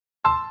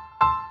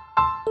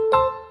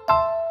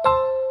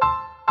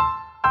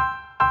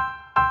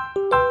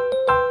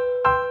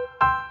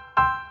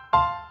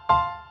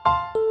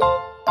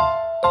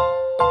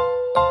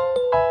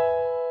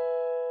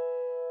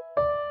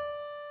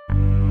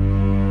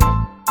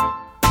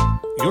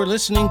You're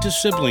listening to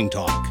Sibling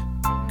Talk,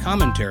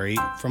 commentary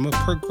from a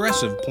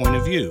progressive point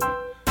of view.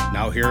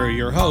 Now here are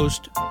your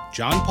hosts,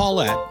 John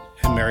Paulette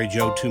and Mary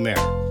Jo Tumer.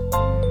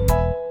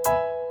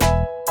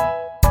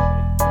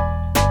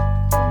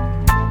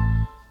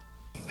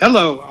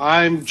 Hello,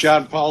 I'm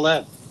John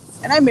Paulette.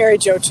 And I'm Mary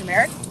Jo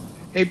Tumer.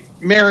 Hey,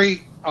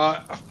 Mary,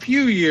 a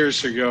few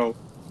years ago,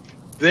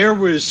 there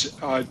was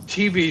a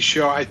TV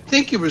show, I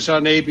think it was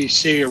on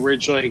ABC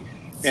originally,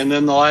 and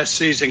then the last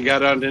season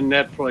got onto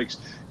Netflix.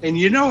 And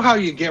you know how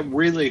you get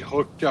really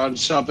hooked on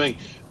something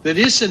that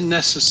isn't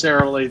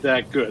necessarily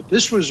that good?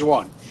 This was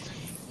one.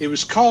 It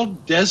was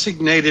called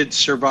Designated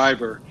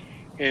Survivor,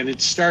 and it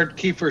starred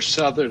Kiefer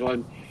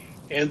Sutherland.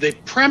 And the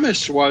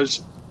premise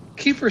was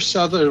Kiefer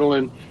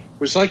Sutherland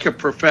was like a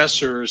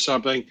professor or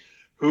something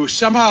who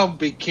somehow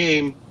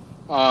became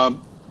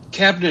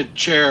cabinet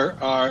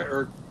chair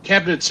or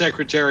cabinet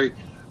secretary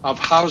of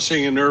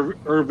housing and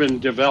urban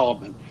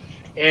development.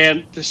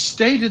 And the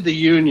State of the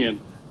Union,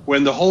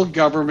 when the whole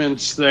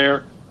government's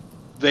there,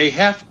 they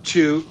have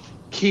to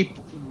keep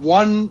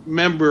one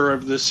member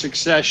of the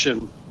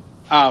succession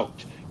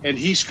out. And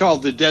he's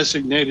called the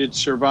designated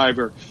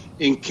survivor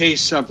in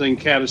case something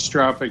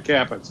catastrophic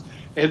happens.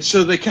 And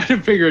so they kind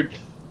of figured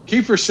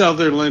Kiefer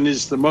Sutherland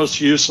is the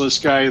most useless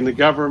guy in the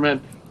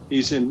government.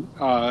 He's in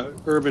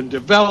urban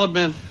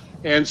development.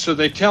 And so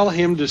they tell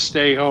him to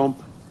stay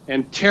home,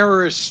 and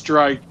terrorists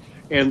strike,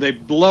 and they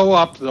blow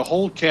up the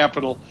whole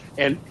Capitol,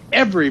 and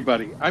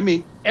everybody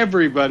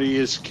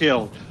is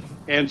killed.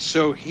 And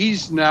so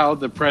he's now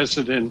the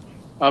president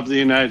of the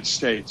United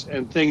States,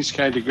 and things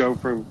kind of go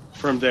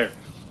from there.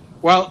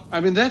 Well, I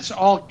mean, that's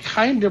all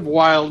kind of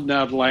wild and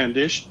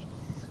outlandish,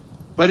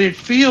 but it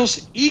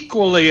feels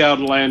equally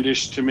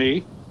outlandish to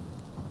me.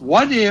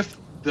 What if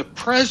the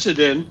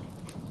president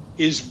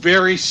is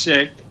very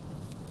sick,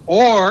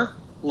 or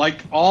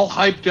like all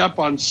hyped up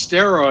on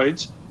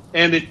steroids,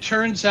 and it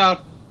turns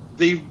out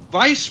the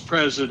vice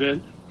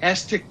president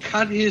has to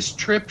cut his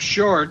trip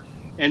short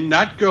and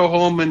not go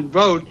home and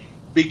vote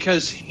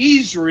because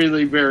he's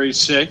really very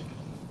sick.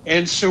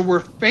 And so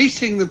we're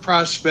facing the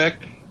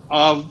prospect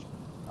of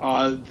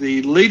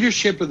the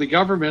leadership of the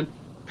government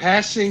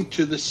passing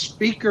to the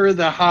Speaker of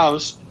the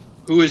House,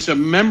 who is a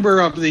member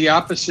of the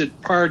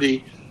opposite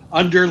party,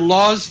 under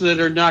laws that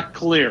are not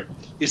clear.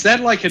 Is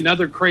that like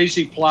another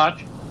crazy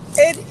plot?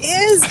 It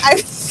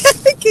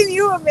is. Can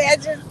you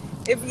imagine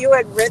if you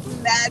had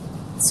written that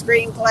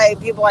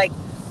screenplay? People like,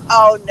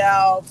 oh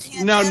no,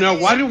 no.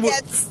 Why do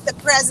gets the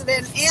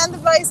president and the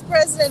vice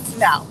president?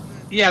 No.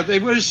 Yeah, they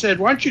would have said,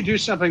 why don't you do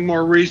something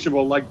more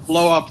reasonable, like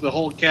blow up the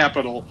whole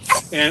Capitol,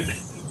 and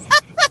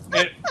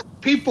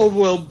people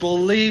will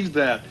believe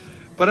that.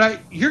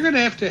 But you're going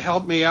to have to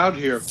help me out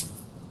here.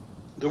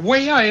 The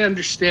way I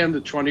understand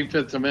the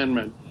 25th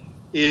Amendment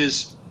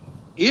is,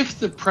 if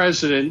the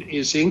president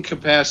is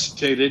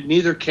incapacitated,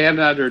 neither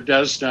cannot or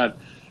does not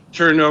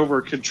turn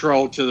over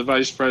control to the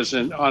vice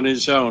president on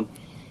his own,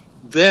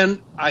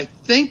 then I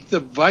think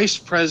the vice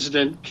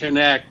president can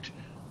act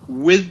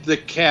with the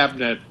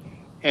cabinet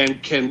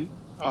and can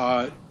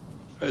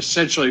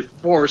essentially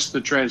force the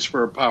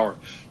transfer of power.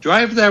 Do I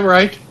have that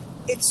right?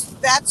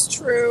 That's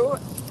true,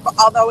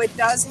 although it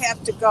does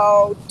have to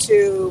go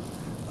to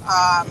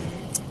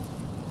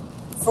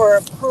for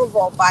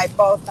approval by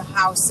both the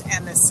House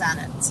and the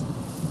Senate.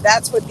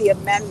 That's what the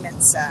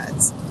amendment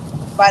says.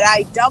 But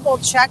I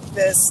double-checked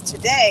this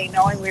today,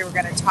 knowing we were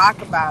going to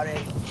talk about it,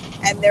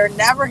 and there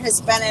never has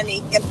been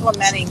any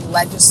implementing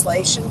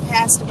legislation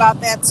passed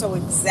about that. So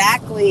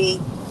exactly,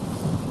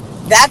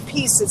 that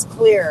piece is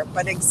clear,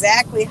 but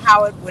exactly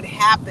how it would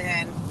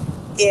happen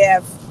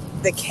if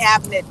the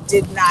cabinet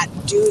did not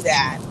do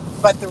that,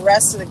 but the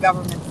rest of the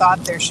government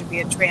thought there should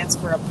be a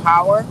transfer of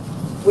power,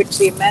 which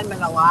the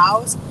amendment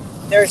allows,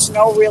 there's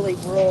no really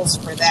rules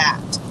for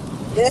that.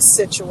 This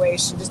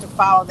situation, just to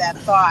follow that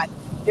thought,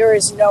 there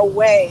is no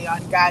way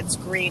on God's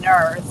green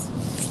earth,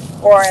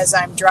 or as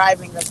I'm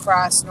driving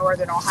across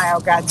northern Ohio,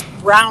 God's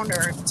brown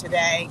earth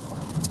today,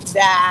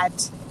 that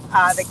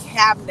the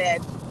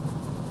cabinet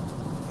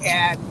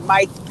and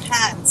Mike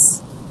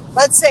Pence,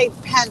 let's say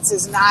Pence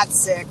is not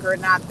sick or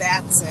not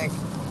that sick,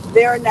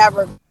 they're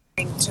never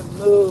going to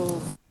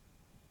move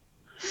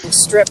to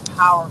strip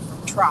power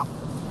from Trump.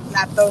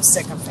 Not those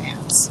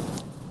sycophants.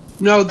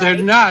 No, they're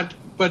not.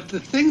 But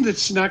the thing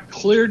that's not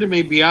clear to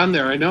me beyond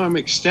there, I know I'm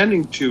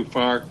extending too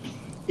far,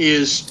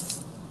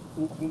 is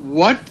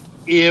what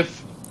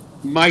if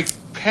Mike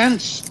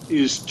Pence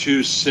is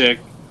too sick?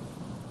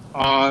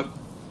 How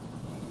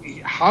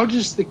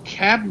does the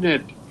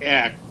cabinet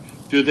act?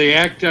 Do they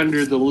act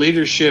under the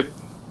leadership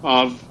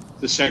of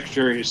the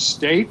Secretary of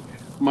State,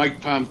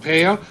 Mike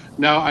Pompeo?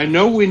 Now,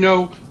 we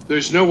know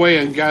there's no way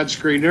on God's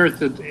green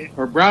earth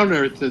or brown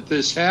earth that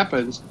this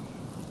happens,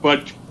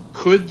 but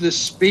could the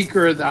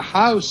Speaker of the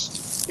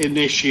House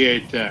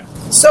initiate that?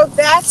 So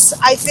that's,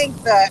 I think,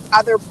 the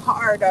other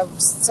part of,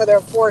 so there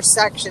are 4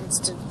 sections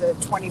to the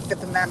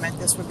 25th Amendment.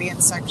 This would be in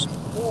section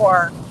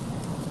 4,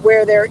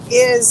 where there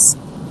is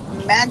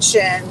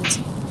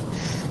mentioned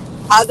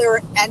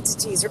other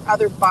entities or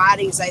other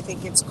bodies, I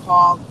think it's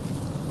called,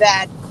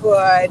 that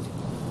could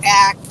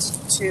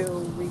act to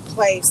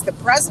replace the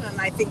president.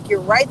 I think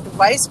you're right, the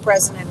vice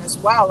president as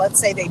well. Let's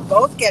say they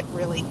both get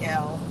really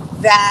ill,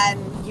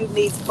 then you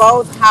need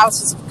both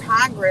houses of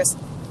Congress.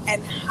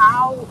 And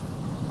how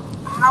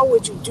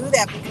would you do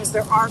that? Because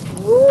there aren't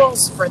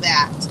rules for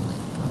that.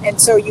 And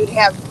so you'd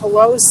have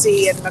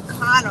Pelosi and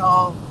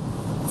McConnell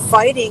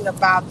fighting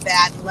about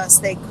that unless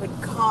they could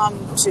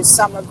come to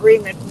some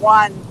agreement.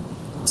 One,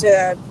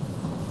 to,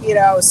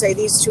 say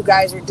these two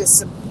guys are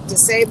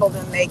disabled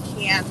and they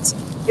can't,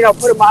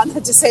 put them on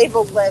the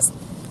disabled list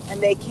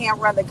and they can't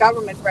run the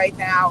government right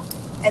now.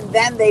 And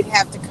then they'd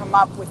have to come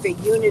up with a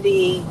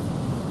unity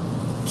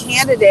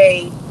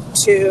candidate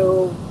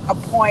to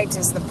appoint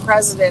as the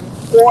president.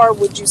 Or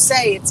would you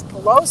say it's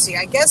Pelosi?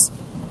 I guess,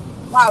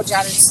 wow,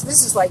 John,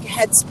 this is like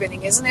head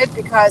spinning, isn't it?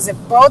 Because if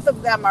both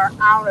of them are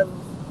out of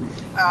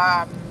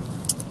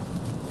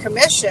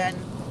commission,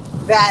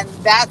 then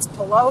that's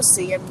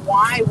Pelosi. And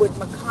why would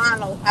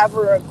McConnell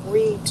ever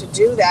agree to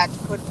do that, to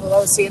put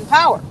Pelosi in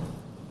power?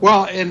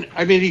 Well, and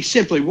I mean, he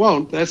simply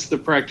won't. That's the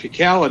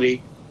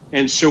practicality.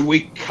 And so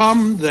we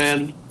come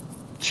then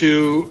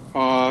to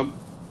a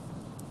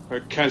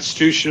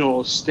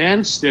constitutional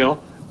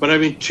standstill. But I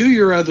mean, to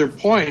your other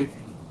point,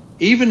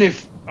 even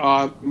if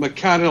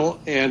McConnell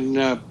and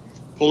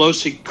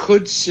Pelosi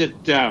could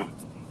sit down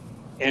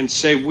and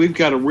say, we've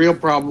got a real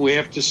problem, we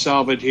have to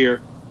solve it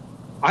here,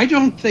 I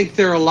don't think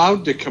they're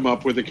allowed to come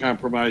up with a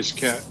compromise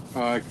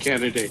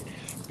candidate,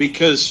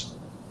 because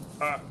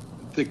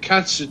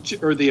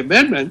the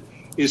amendment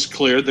is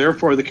clear.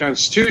 Therefore, the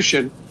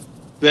Constitution,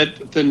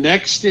 that the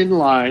next in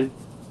line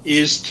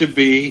is to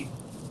be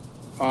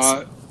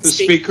the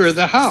Speaker of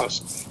the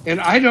House. And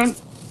I don't,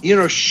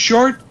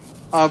 short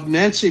of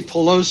Nancy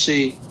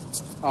Pelosi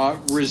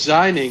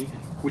resigning,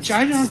 which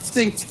I don't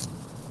think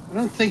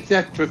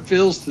that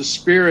fulfills the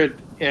spirit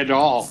at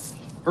all.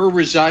 Her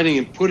resigning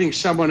and putting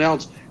someone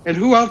else, and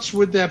who else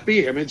would that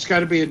be? I mean, it's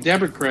got to be a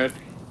Democrat.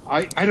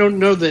 I don't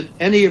know that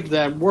any of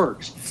that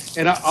works.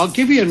 And I'll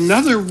give you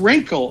another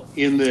wrinkle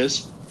in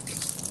this.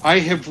 I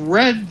have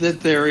read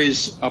that there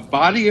is a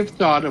body of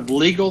thought, of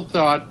legal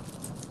thought,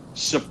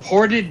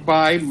 supported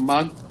by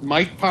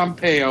Mike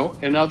Pompeo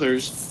and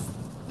others,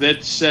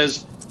 that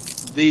says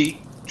the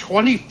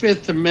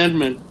 25th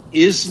Amendment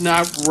is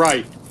not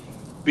right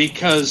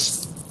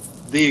because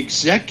the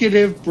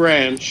executive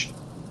branch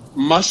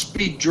must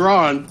be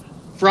drawn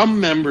from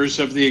members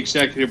of the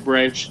executive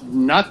branch,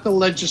 not the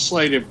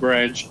legislative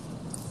branch.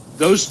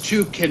 Those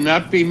two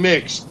cannot be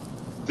mixed.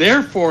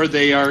 Therefore,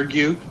 they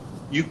argue,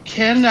 you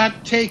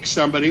cannot take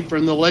somebody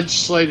from the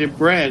legislative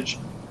branch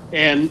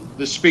and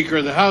the Speaker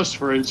of the House,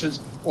 for instance,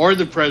 or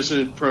the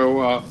President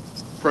pro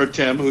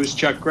tem, who's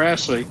Chuck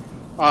Grassley,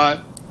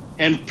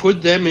 and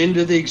put them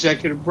into the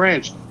executive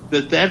branch.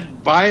 That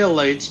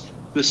violates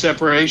the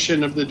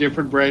separation of the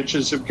different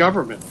branches of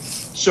government.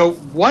 So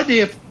what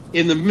if,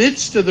 in the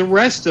midst of the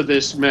rest of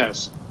this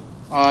mess,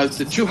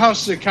 the two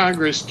houses of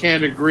Congress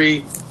can't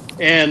agree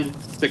and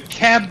the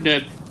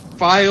cabinet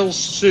files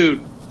suit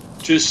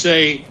to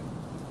say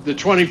the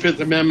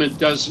 25th Amendment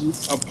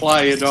doesn't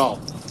apply at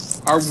all?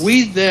 Are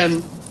we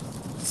then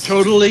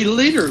totally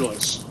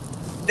leaderless?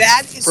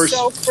 That is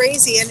so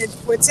crazy. And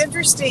what's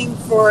interesting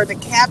for the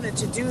cabinet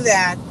to do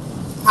that,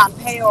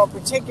 Pompeo in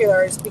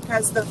particular, is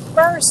because the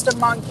first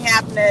among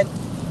cabinet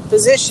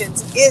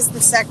positions is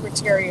the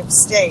Secretary of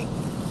State,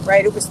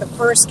 right? It was the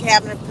first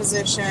cabinet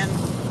position,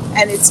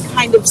 and it's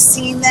kind of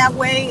seen that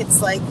way.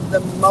 It's like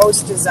the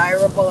most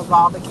desirable of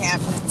all the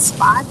cabinet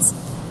spots.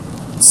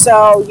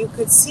 So you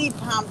could see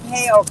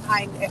Pompeo,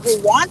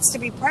 who wants to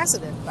be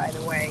president, by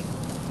the way,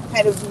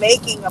 kind of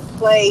making a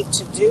play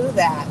to do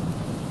that.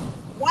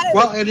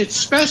 And it's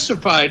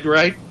specified,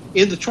 right,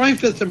 in the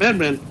 25th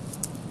Amendment,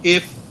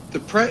 if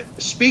the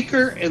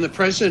Speaker and the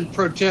President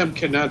pro tem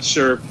cannot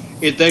serve,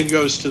 it then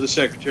goes to the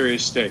Secretary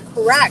of State.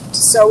 Correct.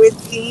 So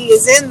he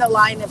is in the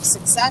line of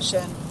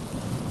succession.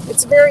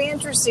 It's very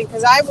interesting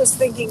because I was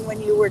thinking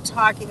when you were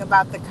talking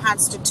about the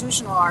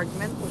constitutional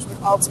argument, which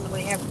would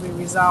ultimately have to be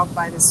resolved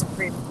by the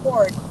Supreme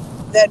Court,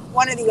 that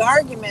one of the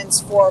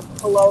arguments for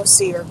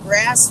Pelosi or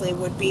Grassley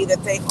would be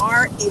that they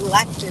are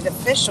elected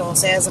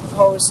officials as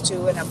opposed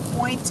to an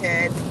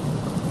appointed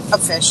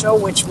official,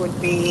 which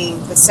would be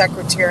the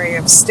Secretary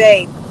of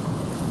State.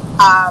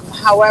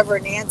 However,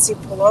 Nancy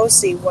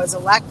Pelosi was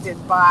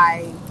elected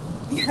by,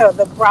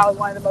 probably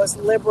one of the most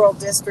liberal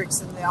districts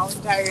in the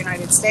entire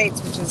United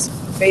States, which is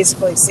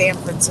basically San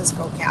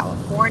Francisco,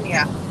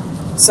 California.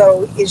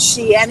 So is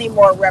she any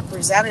more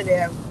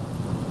representative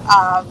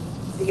of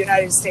the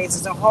United States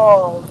as a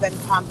whole than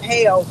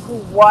Pompeo, who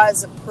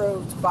was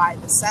approved by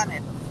the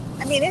Senate?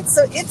 I mean, it's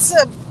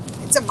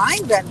a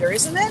mind bender,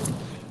 isn't it?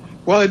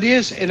 Well, it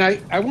is, and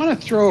I want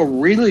to throw a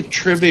really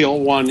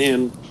trivial one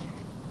in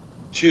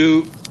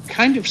to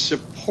kind of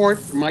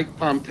support Mike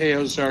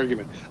Pompeo's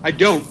argument. I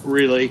don't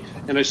really,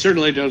 and I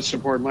certainly don't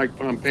support Mike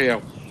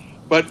Pompeo.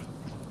 But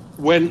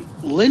when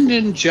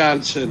Lyndon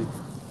Johnson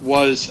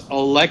was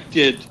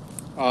elected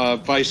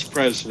vice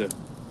president,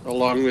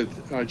 along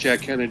with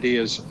Jack Kennedy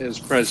as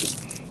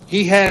president,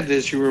 he had,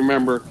 as you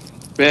remember,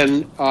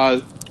 been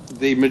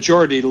the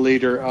majority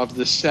leader of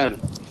the Senate.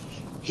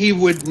 He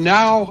would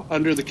now,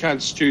 under the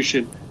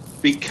Constitution,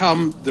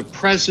 become the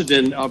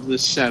president of the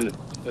Senate,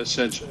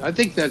 essentially. I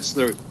think that's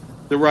the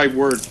right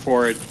word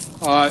for it.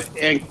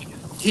 And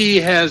he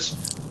has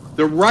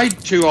the right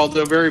to,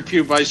 although very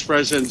few vice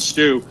presidents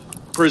do,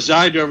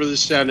 preside over the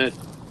Senate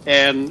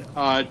and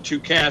to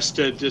cast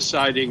a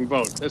deciding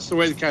vote. That's the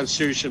way the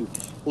Constitution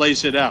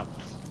lays it out.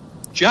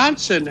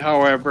 Johnson,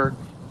 however,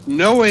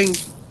 knowing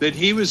that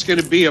he was going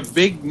to be a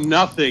big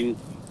nothing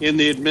in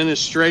the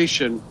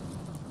administration,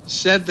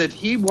 said that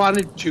he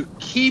wanted to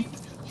keep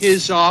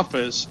his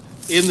office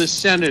in the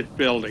Senate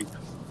building.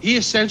 He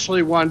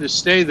essentially wanted to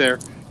stay there,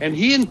 and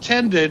he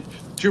intended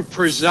to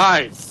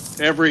preside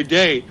every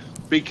day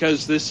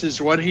because this is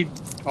what he'd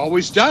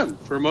always done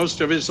for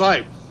most of his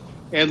life.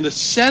 And the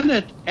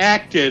Senate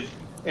acted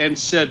and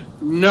said,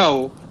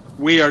 no,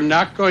 we are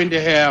not going to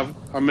have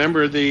a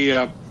member of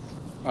the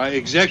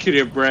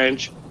executive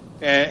branch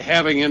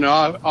having an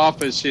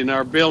office in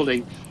our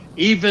building,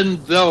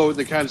 even though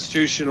the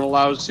Constitution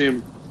allows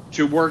him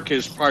to work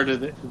as part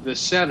of the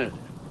Senate.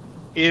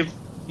 As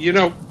you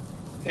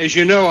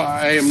know,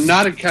 I am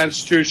not a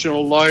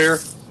constitutional lawyer,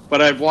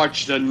 but I've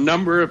watched a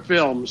number of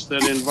films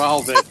that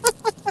involve it.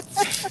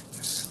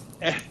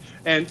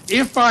 And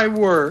if I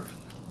were,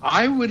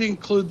 I would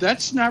include,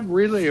 that's not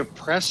really a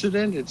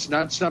precedent. It's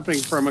not something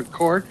from a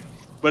court,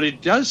 but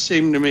it does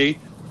seem to me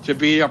to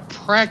be a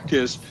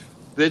practice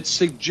that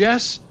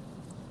suggests,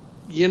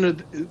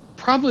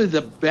 probably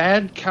the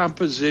bad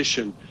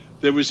composition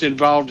that was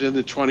involved in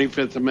the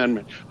 25th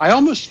Amendment. I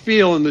almost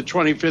feel in the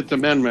 25th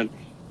Amendment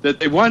that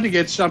they wanted to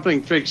get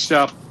something fixed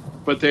up,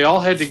 but they all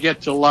had to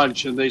get to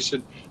lunch, and they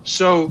said,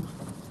 so,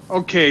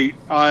 okay,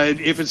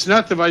 if it's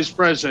not the vice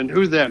president,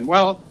 who then?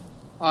 Well,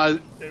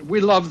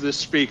 we love the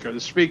speaker. The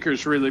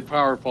speaker's really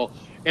powerful.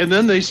 And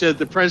then they said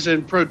the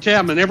president pro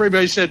tem, and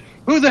everybody said,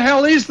 who the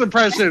hell is the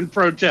president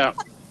pro tem?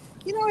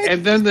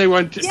 And then they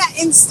went to... Yeah,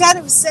 instead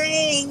of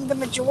saying the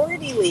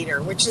majority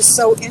leader, which is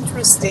so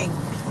interesting.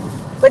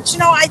 But,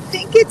 I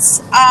think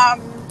it's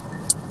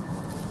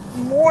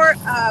more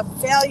a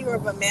failure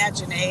of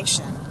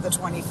imagination, the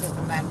 25th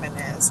Amendment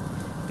is.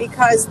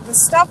 Because the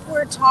stuff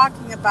we're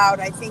talking about,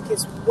 I think,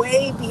 is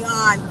way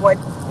beyond what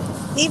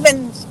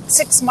even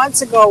 6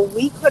 months ago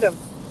we could have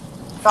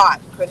thought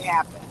could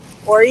happen.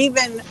 Or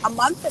even a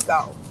month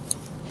ago.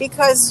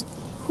 Because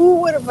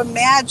who would have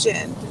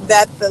imagined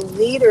that the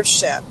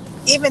leadership,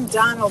 even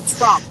Donald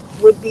Trump,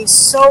 would be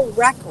so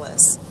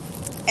reckless,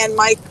 and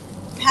Mike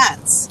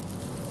Pence,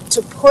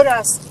 to put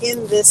us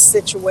in this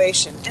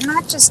situation? And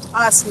not just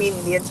us,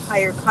 meaning the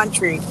entire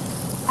country.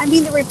 I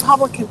mean the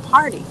Republican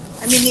Party.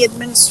 I mean the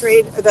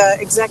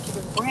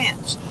executive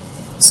branch.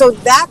 So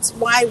that's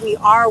why we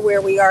are where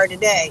we are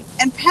today.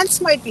 And Pence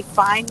might be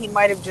fine. He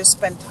might have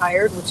just been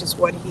tired, which is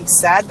what he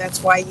said.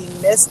 That's why he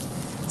missed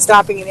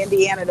stopping in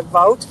Indiana to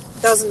vote.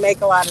 Doesn't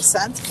make a lot of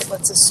sense, but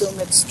let's assume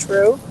it's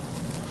true.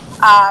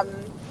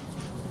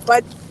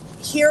 But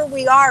here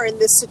we are in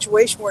this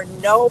situation where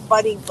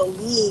nobody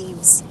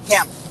believes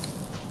him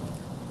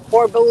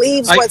or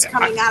believes what's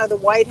coming out of the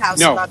White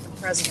House about the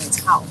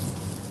president's health.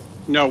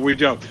 No, we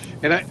don't.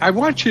 And I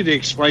want you to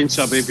explain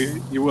something, if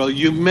you will.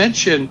 You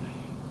mentioned,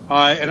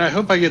 and I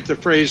hope I get the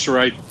phrase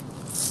right,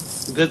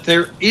 that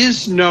there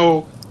is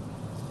no,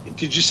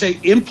 did you say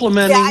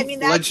implementing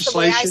that's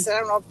legislation? The way I said. I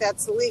don't know if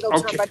that's the legal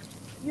term, but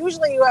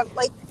usually you have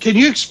Can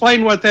you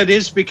explain what that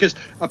is? Because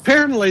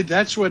apparently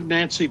that's what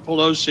Nancy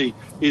Pelosi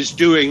is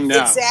doing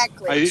now.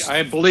 Exactly.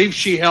 I believe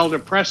she held a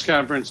press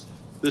conference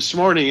this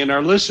morning, and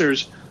our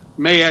listeners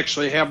may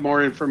actually have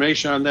more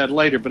information on that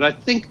later, but I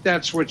think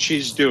that's what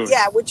she's doing.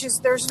 Yeah, which is,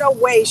 there's no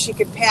way she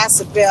could pass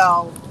a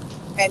bill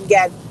and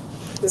get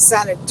the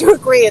Senate to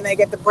agree and they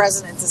get the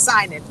president to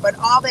sign it. But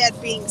all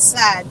that being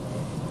said,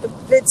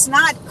 it's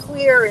not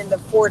clear in the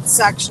fourth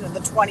section of the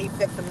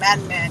 25th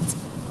Amendment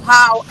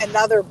how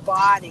another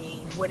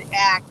body would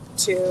act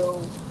to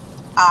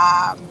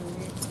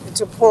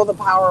pull the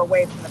power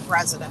away from the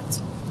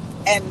president.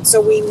 And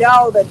so we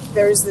know that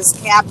there's this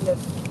cabinet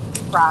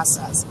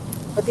process,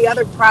 but the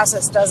other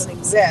process doesn't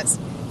exist.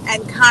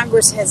 And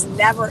Congress has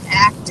never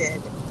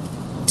acted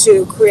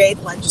to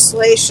create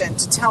legislation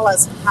to tell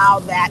us how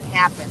that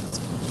happened.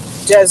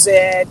 Does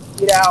it,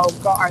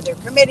 are there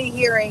committee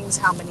hearings?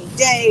 How many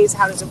days?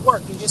 How does it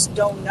work? You just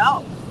don't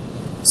know.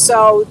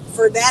 So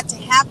for that to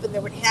happen,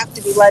 there would have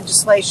to be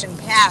legislation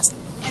passed.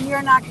 And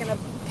you're not going to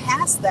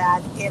pass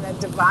that in a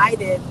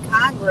divided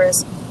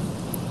Congress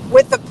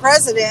with the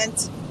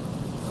president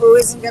who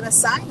isn't going to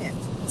sign it.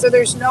 So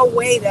there's no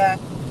way to,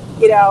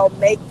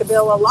 make the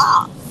bill a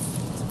law.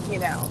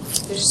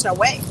 There's just no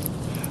way.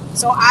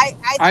 So I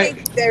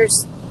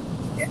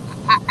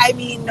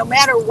think no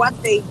matter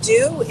what they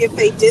do, if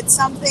they did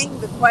something,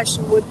 the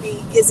question would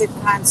be, is it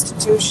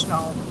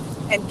constitutional?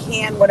 And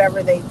can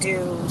whatever they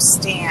do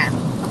stand?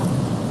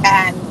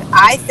 And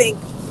I think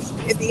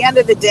at the end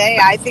of the day,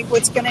 I think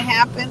what's going to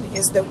happen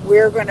is that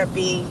we're going to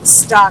be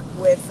stuck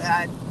with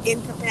an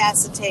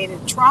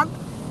incapacitated Trump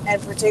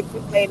and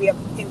particularly maybe an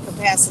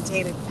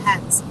incapacitated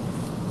Pence.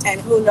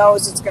 And who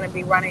knows who's going to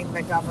be running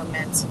the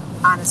government,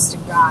 honest to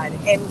God.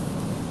 And,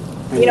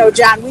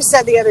 John, we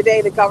said the other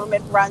day the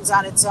government runs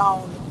on its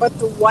own. But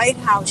the White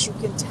House, you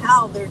can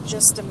tell they're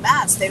just a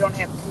mess. They don't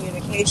have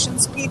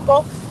communications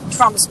people.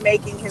 Trump's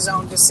making his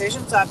own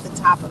decisions off the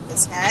top of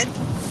his head.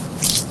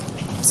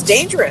 It's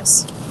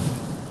dangerous.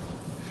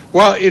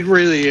 Well, it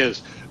really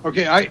is.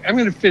 Okay, I'm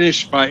going to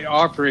finish by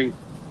offering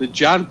the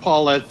John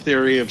Paulette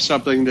theory of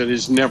something that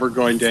is never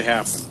going to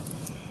happen.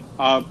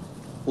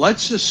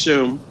 Let's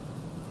assume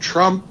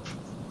Trump,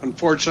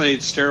 unfortunately,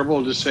 it's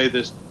terrible to say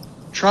this,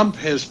 Trump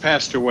has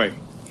passed away.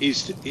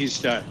 He's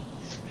died.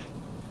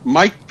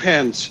 Mike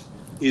Pence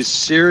is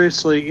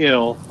seriously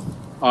ill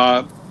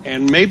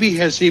and maybe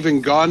has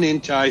even gone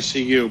into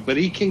ICU, but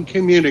he can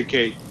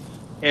communicate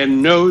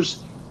and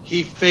knows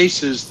he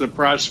faces the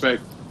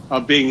prospect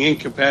of being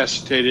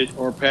incapacitated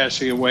or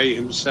passing away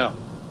himself.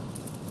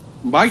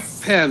 Mike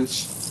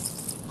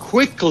Pence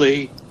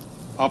quickly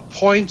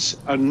appoints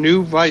a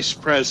new vice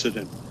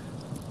president.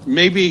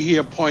 Maybe he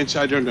appoints,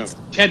 I don't know,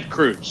 Ted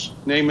Cruz,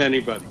 name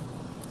anybody.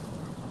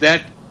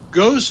 That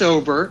goes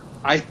over,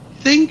 I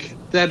think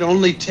that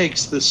only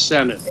takes the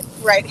Senate.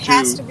 Right,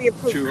 has to be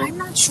approved. I'm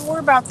not sure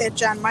about that,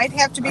 John. Might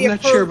have to be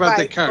approved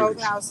by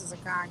both houses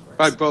of Congress.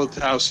 By both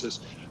houses.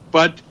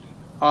 But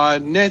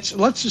Nancy,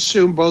 let's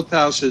assume both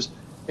houses.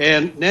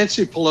 And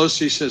Nancy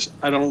Pelosi says,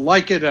 I don't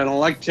like it. I don't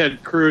like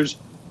Ted Cruz.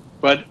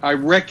 But I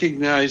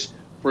recognize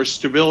for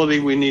stability,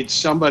 we need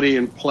somebody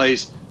in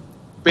place.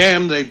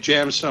 Bam, they've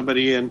jammed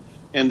somebody in,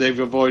 and they've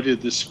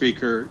avoided the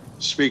Speaker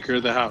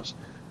of the House.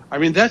 I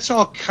mean, that's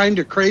all kind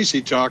of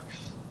crazy talk.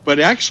 But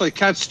actually,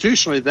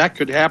 constitutionally, that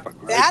could happen.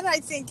 Right? That, I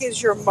think,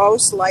 is your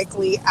most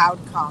likely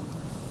outcome.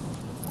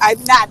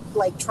 I'm not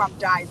like Trump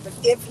died, but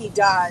if he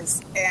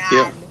does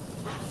and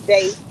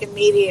they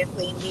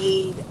immediately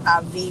need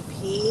a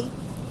VP,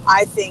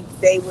 I think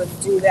they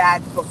would do that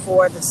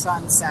before the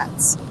sun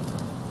sets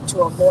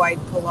to avoid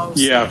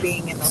Pelosi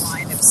being in the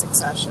line of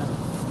succession.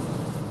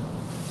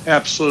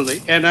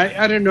 Absolutely. And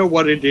I don't know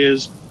what it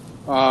is,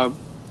 but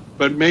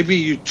maybe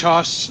you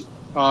toss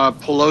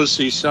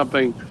Pelosi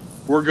something.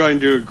 We're going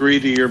to agree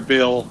to your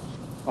bill,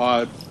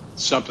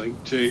 something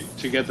to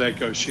get that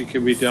go. She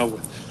can be dealt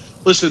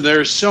with. Listen,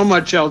 there's so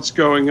much else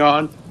going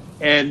on,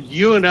 and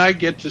you and I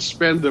get to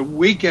spend the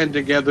weekend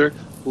together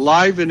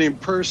live and in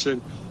person.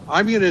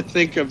 I'm going to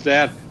think of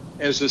that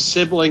as a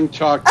sibling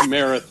talk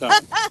marathon.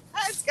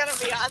 It's going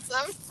to be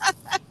awesome.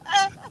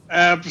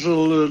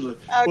 Absolutely.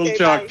 Okay, we'll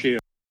talk to you.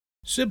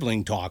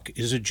 Sibling Talk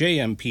is a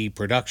JMP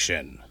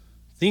production.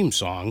 Theme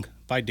song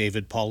by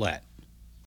David Paulette.